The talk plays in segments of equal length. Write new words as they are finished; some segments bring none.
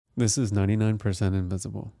This is 99%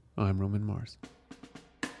 Invisible. I'm Roman Mars.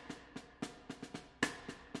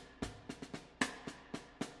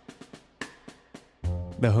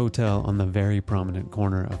 The hotel on the very prominent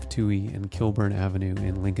corner of Touhy and Kilburn Avenue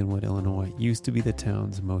in Lincolnwood, Illinois, used to be the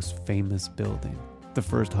town's most famous building. The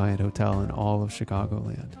first Hyatt hotel in all of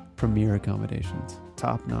Chicagoland. Premier accommodations.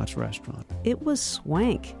 Top-notch restaurant. It was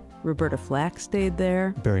swank. Roberta Flack stayed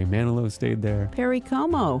there. Barry Manilow stayed there. Perry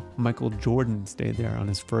Como. Michael Jordan stayed there on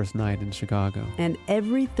his first night in Chicago. And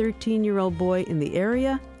every 13-year-old boy in the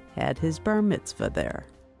area had his bar mitzvah there.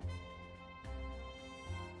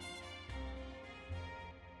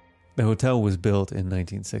 The hotel was built in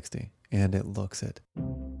 1960, and it looks it.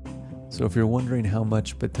 So if you're wondering how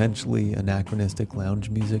much potentially anachronistic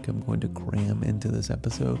lounge music I'm going to cram into this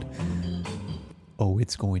episode, oh,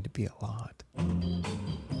 it's going to be a lot.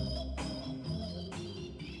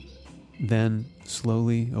 Then,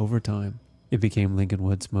 slowly, over time, it became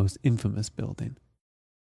Lincolnwood's most infamous building.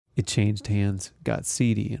 It changed hands, got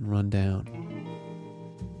seedy and run down.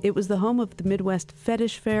 It was the home of the Midwest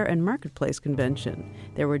Fetish Fair and Marketplace Convention.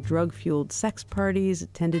 There were drug-fueled sex parties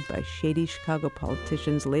attended by shady Chicago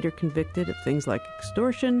politicians later convicted of things like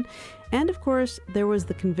extortion. And, of course, there was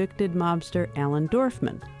the convicted mobster Alan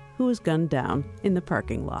Dorfman, who was gunned down in the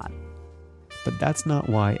parking lot. But that's not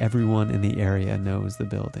why everyone in the area knows the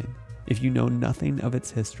building. If you know nothing of its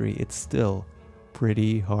history, it's still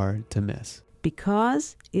pretty hard to miss.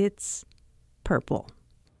 Because it's purple.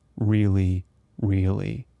 Really,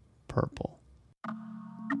 really purple.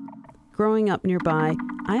 Growing up nearby,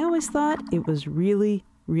 I always thought it was really,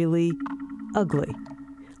 really ugly.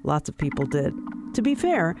 Lots of people did. To be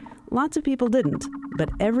fair, lots of people didn't, but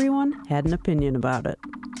everyone had an opinion about it.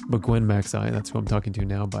 But Gwen Macsai, that's who I'm talking to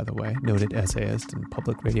now, by the way, noted essayist and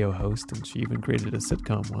public radio host, and she even created a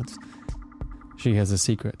sitcom once. She has a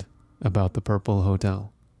secret about the Purple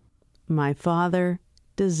Hotel. My father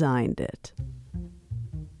designed it.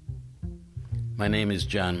 My name is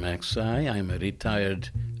John Macsai. I'm a retired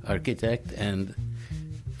architect and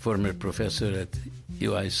former professor at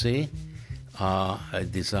UIC. I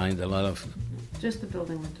designed a lot of... Just the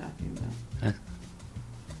building we're talking about.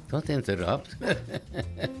 Don't interrupt.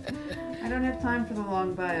 I don't have time for the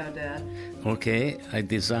long bio, Dad. Okay, I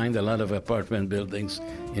designed a lot of apartment buildings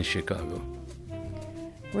in Chicago.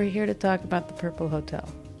 We're here to talk about the Purple Hotel.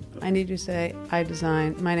 I need you to say, I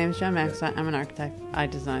designed... My name is John Macsai. I'm an architect. I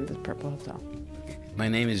designed the Purple Hotel. My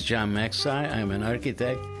name is John Macsai. I'm an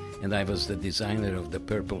architect, and I was the designer of the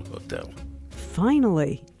Purple Hotel.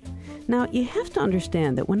 Finally. Now, you have to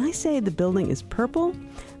understand that when I say the building is purple,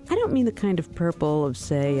 I don't mean the kind of purple of,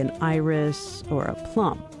 say, an iris or a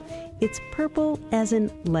plum. It's purple as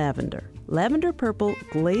in lavender. Lavender purple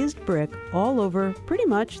glazed brick all over pretty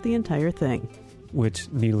much the entire thing. Which,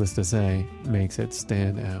 needless to say, makes it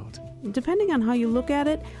stand out. Depending on how you look at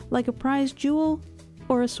it, like a prized jewel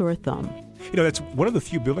or a sore thumb. You know, that's one of the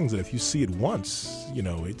few buildings that if you see it once, you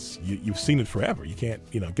know, you've seen it forever. You can't,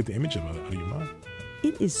 get the image of it out of your mind.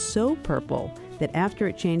 It is so purple that after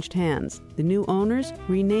it changed hands, the new owners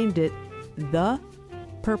renamed it the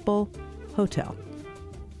Purple Hotel.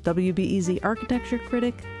 WBEZ architecture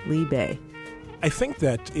critic Lee Bay. I think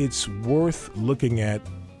that it's worth looking at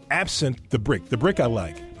absent the brick. The brick I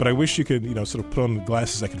like, but I wish you could, sort of put on the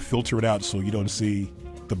glasses that can filter it out so you don't see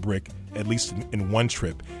the brick, at least in one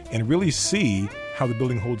trip, and really see how the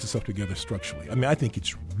building holds itself together structurally. I mean, I think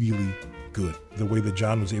it's really good. The way that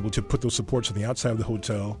John was able to put those supports on the outside of the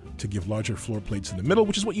hotel to give larger floor plates in the middle,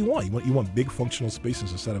 which is what you want. You want big functional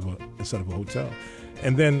spaces instead of a hotel.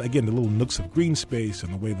 And then again, the little nooks of green space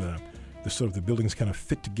and the way the sort of the buildings kind of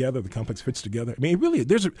fit together, the complex fits together. I mean, really,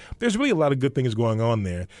 there's really a lot of good things going on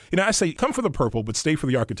there. I say come for the purple, but stay for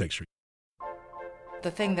the architecture.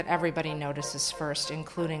 The thing that everybody notices first,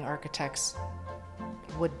 including architects,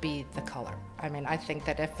 would be the color. I mean, I think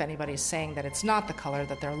that if anybody's saying that it's not the color,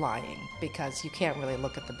 that they're lying, because you can't really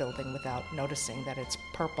look at the building without noticing that it's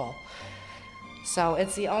purple. So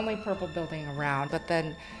it's the only purple building around. But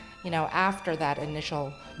then, after that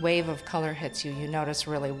initial wave of color hits you, you notice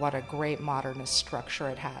really what a great modernist structure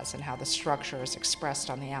it has and how the structure is expressed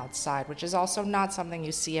on the outside, which is also not something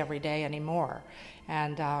you see every day anymore.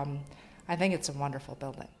 And I think it's a wonderful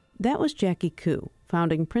building. That was Jackie Koo,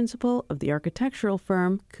 founding principal of the architectural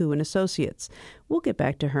firm Koo & Associates. We'll get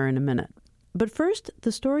back to her in a minute. But first,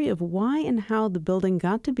 the story of why and how the building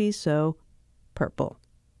got to be so purple.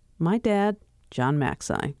 My dad, John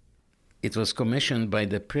Macsai. It was commissioned by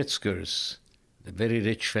the Pritzkers, a very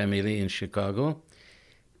rich family in Chicago,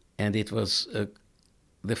 and it was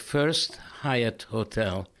the first Hyatt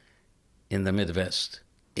hotel in the Midwest.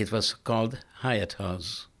 It was called Hyatt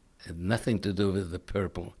House. It had nothing to do with the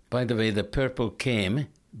purple. By the way, the purple came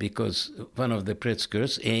because one of the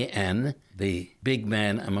Pritzkers, A.N., the big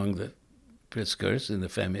man among the Pritzkers in the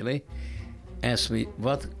family, asked me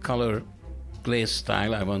what color glaze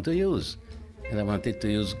style I want to use. And I wanted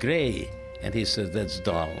to use gray. And he said, that's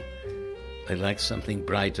dull. I like something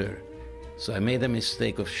brighter. So I made a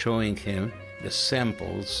mistake of showing him the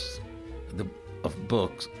samples of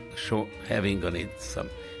books having on it some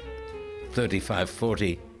 35,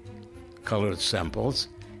 40 colored samples.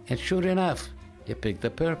 And sure enough, he picked the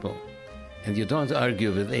purple. And you don't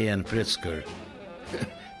argue with A.N. Pritzker.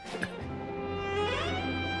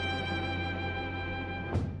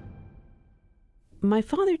 My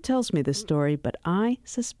father tells me this story, but I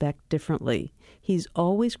suspect differently. He's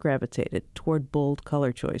always gravitated toward bold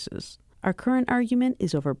color choices. Our current argument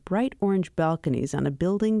is over bright orange balconies on a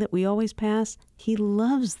building that we always pass. He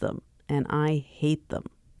loves them, and I hate them.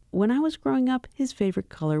 When I was growing up, his favorite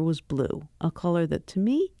color was blue, a color that to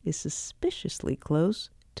me is suspiciously close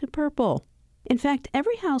to purple. In fact,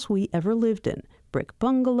 every house we ever lived in, brick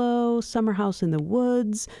bungalow, summer house in the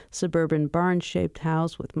woods, suburban barn-shaped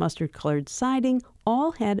house with mustard-colored siding,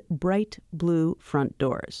 all had bright blue front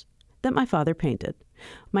doors that my father painted.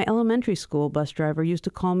 My elementary school bus driver used to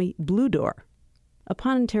call me Blue Door.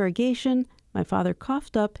 Upon interrogation, my father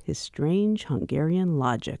coughed up his strange Hungarian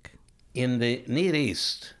logic. In the Near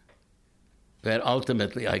East, where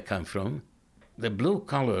ultimately I come from, the blue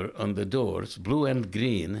color on the doors, blue and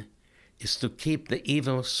green, is to keep the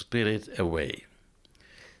evil spirit away.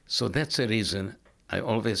 So that's the reason I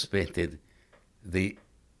always painted the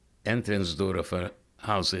entrance door of our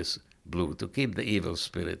houses blue, to keep the evil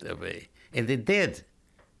spirit away. And it did.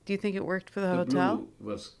 Do you think it worked for the hotel? Blue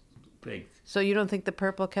was picked. So you don't think the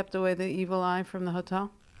purple kept away the evil eye from the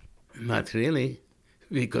hotel? Not really,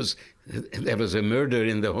 because there was a murder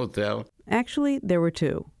in the hotel. Actually, there were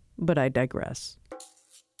two, but I digress.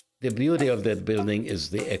 The beauty of that building is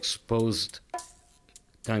the exposed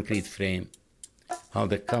concrete frame, how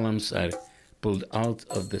the columns are pulled out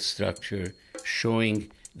of the structure,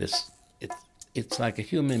 showing this. It's like a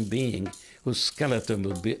human being whose skeleton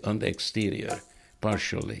will be on the exterior,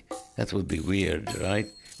 partially. That would be weird, right?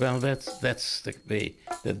 Well, that's the way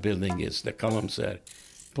that building is. The columns are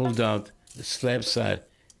pulled out, the slabs are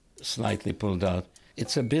slightly pulled out.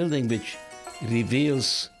 It's a building which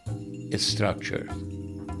reveals its structure.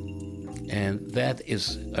 And that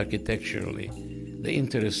is architecturally the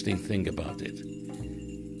interesting thing about it.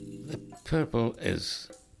 The purple is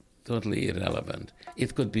totally irrelevant.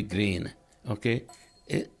 It could be green, okay?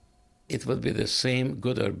 It would be the same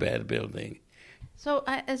good or bad building. So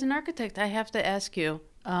as an architect, I have to ask you,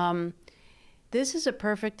 this is a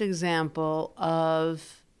perfect example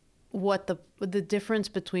of what the difference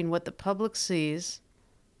between what the public sees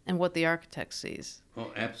and what the architect sees.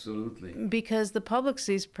 Oh, absolutely. Because the public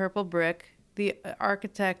sees purple brick. The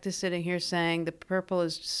architect is sitting here saying the purple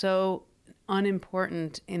is so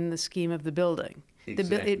unimportant in the scheme of the building.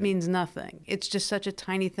 Exactly. It means nothing. It's just such a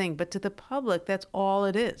tiny thing. But to the public, that's all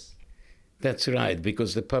it is. That's right,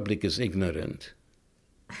 because the public is ignorant.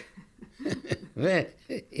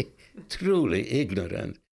 Truly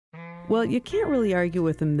ignorant. Well, you can't really argue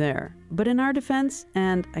with him there. But in our defense,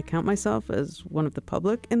 and I count myself as one of the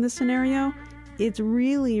public in this scenario, it's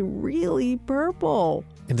really, really purple.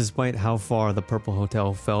 And despite how far the Purple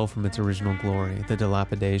Hotel fell from its original glory, the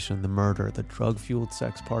dilapidation, the murder, the drug-fueled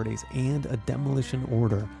sex parties, and a demolition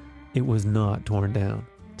order, it was not torn down.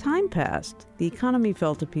 Time passed. The economy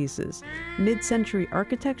fell to pieces. Mid-century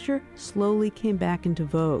architecture slowly came back into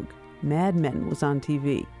vogue. Mad Men was on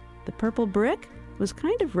TV. The purple brick was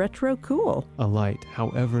kind of retro cool. A light,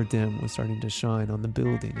 however dim, was starting to shine on the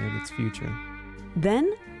building and its future.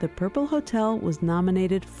 Then, the Purple Hotel was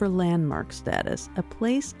nominated for landmark status, a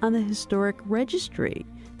place on the historic registry.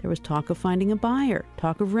 There was talk of finding a buyer,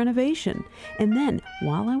 talk of renovation. And then,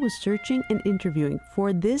 while I was searching and interviewing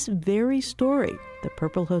for this very story, the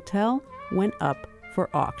Purple Hotel went up for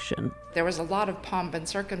auction. There was a lot of pomp and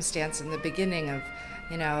circumstance in the beginning of,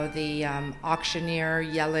 the auctioneer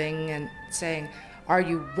yelling and saying, "Are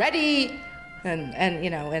you ready?" And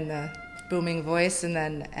in the booming voice, and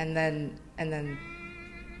then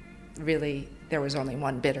really there was only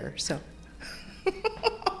one bidder. So.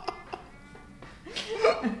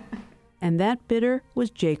 And that bidder was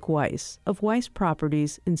Jake Weiss of Weiss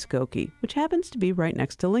Properties in Skokie, which happens to be right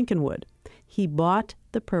next to Lincolnwood. He bought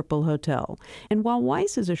the Purple Hotel. And while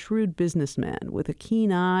Weiss is a shrewd businessman with a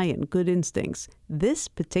keen eye and good instincts, this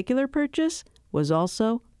particular purchase was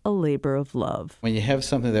also a labor of love. When you have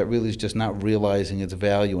something that really is just not realizing its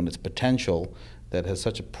value and its potential, that has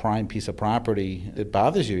such a prime piece of property, it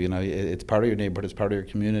bothers you. It's part of your neighborhood, it's part of your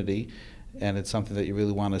community, and it's something that you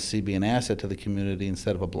really want to see be an asset to the community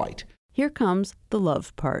instead of a blight. Here comes the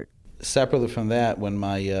love part. Separately from that, when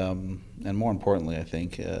my, and more importantly, I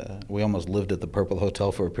think, we almost lived at the Purple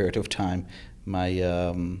Hotel for a period of time.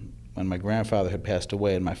 When my grandfather had passed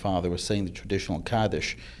away and my father was saying the traditional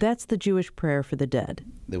Kaddish. That's the Jewish prayer for the dead.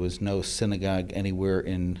 There was no synagogue anywhere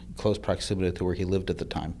in close proximity to where he lived at the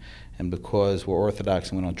time. And because we're Orthodox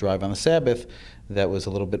and we don't drive on the Sabbath, that was a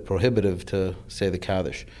little bit prohibitive to say the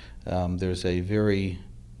Kaddish. There's a very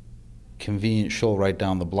convenient shul right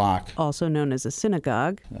down the block, also known as a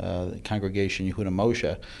synagogue, the Congregation Yehuda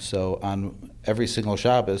Moshe. So on every single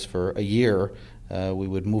Shabbos for a year, we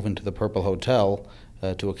would move into the Purple Hotel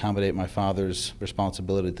to accommodate my father's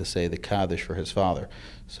responsibility to say the Kaddish for his father.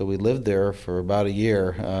 So we lived there for about a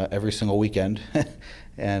year, every single weekend.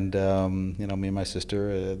 And, me and my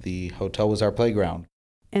sister, the hotel was our playground.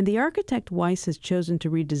 And the architect Weiss has chosen to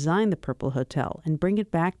redesign the Purple Hotel and bring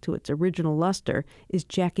it back to its original luster is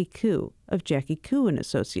Jackie Koo of Jackie Koo and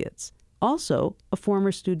Associates. Also, a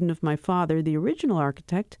former student of my father, the original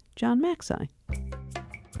architect, John Maxey.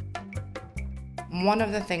 One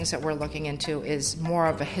of the things that we're looking into is more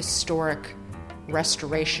of a historic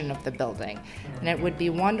restoration of the building. And it would be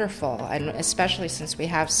wonderful, and especially since we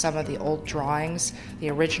have some of the old drawings, the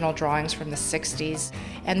original drawings from the 60s,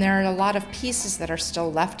 and there are a lot of pieces that are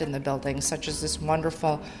still left in the building, such as this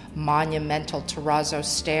wonderful monumental terrazzo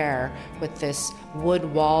stair with this wood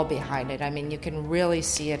wall behind it. I mean, you can really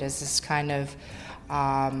see it as this kind of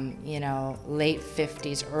late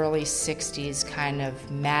 50s, early 60s kind of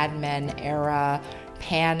Mad Men era,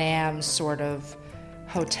 Pan Am sort of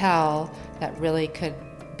hotel that really could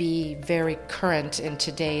be very current in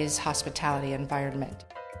today's hospitality environment.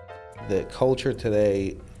 The culture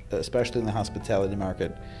today, especially in the hospitality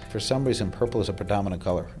market, for some reason purple is a predominant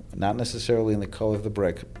color. Not necessarily in the color of the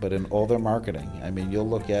brick, but in all their marketing. I mean, you'll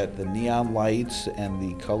look at the neon lights and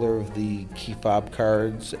the color of the key fob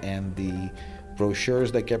cards and the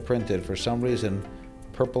brochures that get printed. For some reason,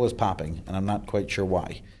 purple is popping, and I'm not quite sure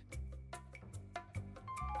why.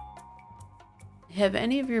 Have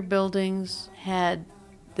any of your buildings had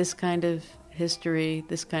this kind of history,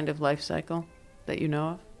 this kind of life cycle that you know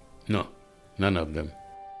of? No, none of them.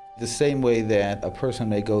 The same way that a person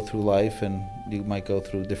may go through life, and you might go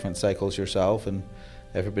through different cycles yourself, and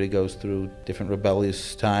everybody goes through different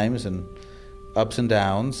rebellious times and ups and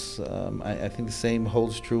downs. I think the same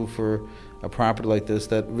holds true for a property like this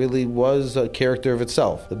that really was a character of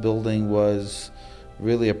itself. The building was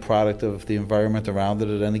really a product of the environment around it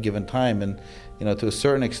at any given time. And, to a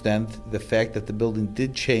certain extent, the fact that the building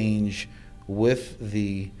did change with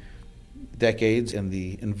the decades and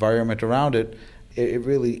the environment around it, it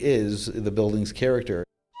really is the building's character.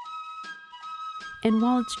 And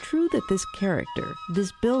while it's true that this character,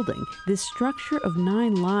 this building, this structure of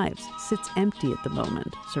 9 lives sits empty at the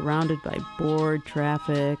moment, surrounded by bored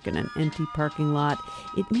traffic and an empty parking lot,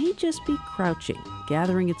 it may just be crouching,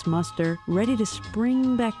 gathering its muster, ready to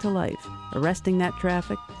spring back to life, arresting that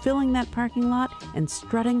traffic, filling that parking lot, and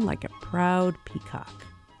strutting like a proud peacock.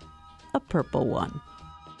 A purple one.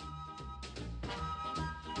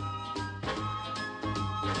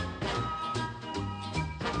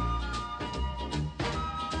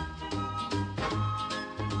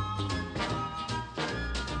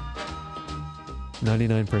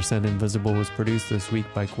 "99% Invisible" was produced this week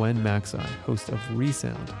by Gwen Maxey, host of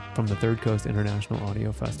Resound from the Third Coast International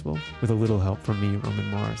Audio Festival, with a little help from me,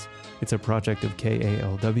 Roman Mars. It's a project of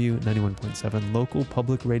KALW 91.7 local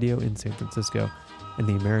public radio in San Francisco and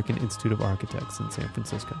the American Institute of Architects in San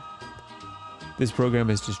Francisco. This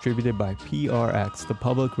program is distributed by PRX, the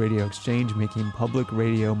Public Radio Exchange, making public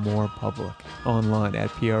radio more public, online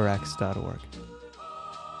at prx.org.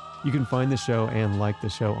 You can find the show and like the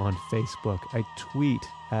show on Facebook. I tweet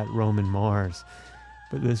at Roman Mars.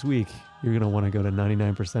 But this week, you're going to want to go to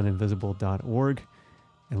 99percentinvisible.org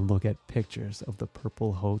and look at pictures of the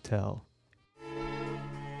Purple Hotel.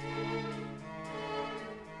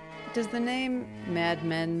 Does the name Mad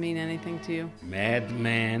Men mean anything to you?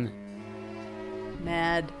 Madman?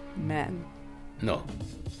 Mad Men. No.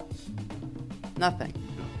 Nothing.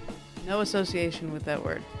 No association with that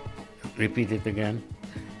word. Repeat it again.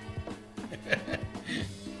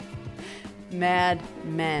 Mad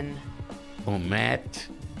Men. Oh, mad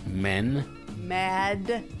men?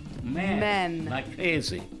 Mad Men. Like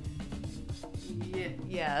crazy.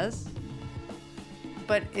 Yes.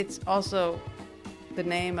 But it's also the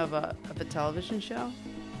name of a television show?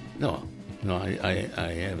 No, I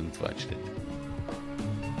haven't watched it.